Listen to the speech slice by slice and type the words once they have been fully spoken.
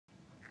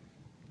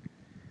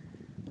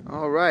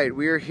Alright,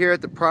 we are here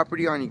at the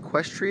property on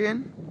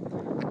Equestrian.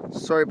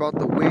 Sorry about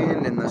the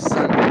wind and the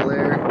sun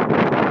glare.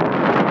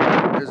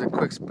 There's a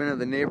quick spin of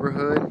the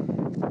neighborhood.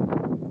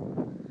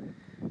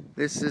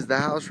 This is the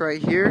house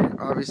right here.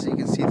 Obviously you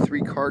can see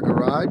 3-car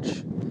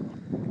garage.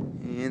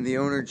 And the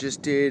owner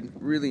just did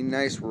really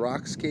nice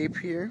rockscape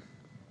here.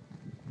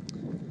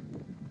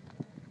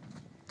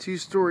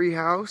 2-story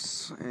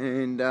house,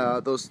 and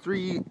those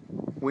 3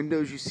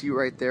 windows you see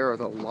right there are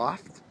the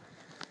loft.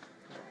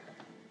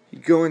 You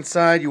go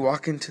inside, you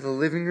walk into the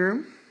living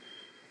room,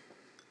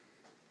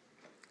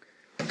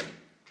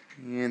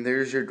 and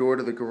there's your door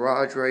to the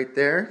garage right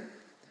there.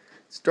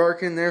 It's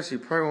dark in there, so you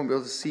probably won't be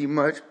able to see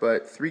much,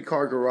 but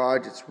 3-car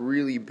garage, it's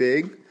really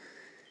big.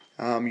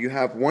 You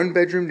have 1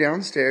 bedroom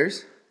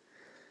downstairs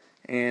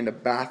and a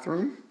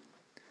bathroom.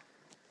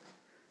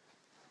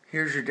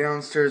 Here's your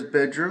downstairs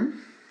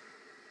bedroom.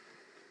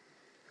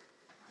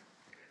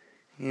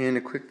 And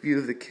a quick view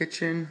of the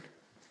kitchen.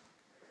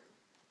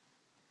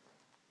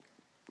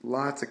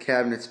 Lots of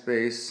cabinet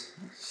space,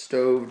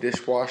 stove,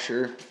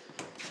 dishwasher.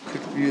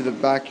 Quick view of the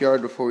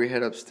backyard before we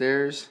head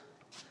upstairs.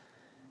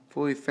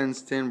 Fully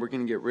fenced in. We're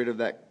going to get rid of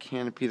that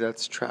canopy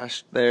that's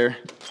trashed there.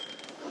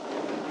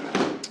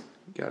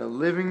 Got a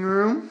living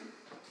room.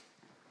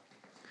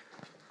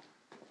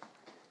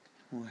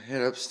 We'll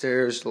head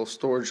upstairs, little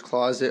storage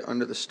closet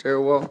under the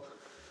stairwell.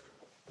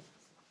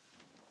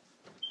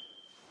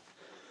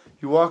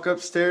 You walk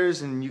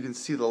upstairs and you can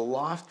see the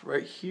loft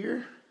right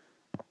here.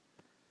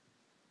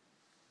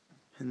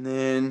 And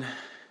then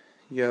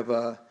you have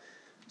a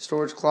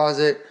storage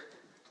closet,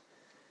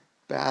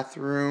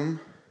 bathroom,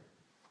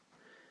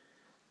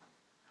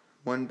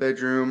 1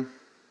 bedroom.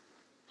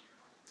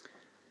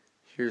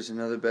 Here's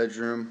another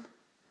bedroom.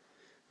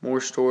 More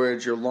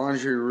storage. Your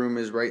laundry room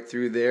is right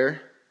through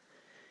there.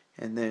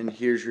 And then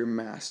here's your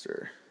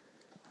master.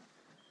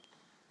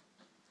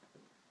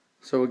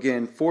 So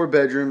again, 4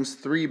 bedrooms,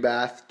 3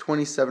 bath,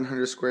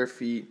 2,700 square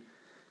feet.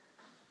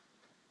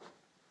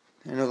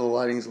 I know the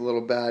lighting's a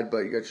little bad, but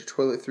you got your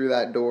toilet through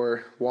that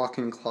door,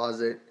 walk-in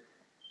closet,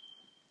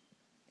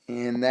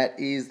 and that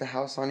is the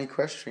house on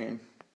Equestrian.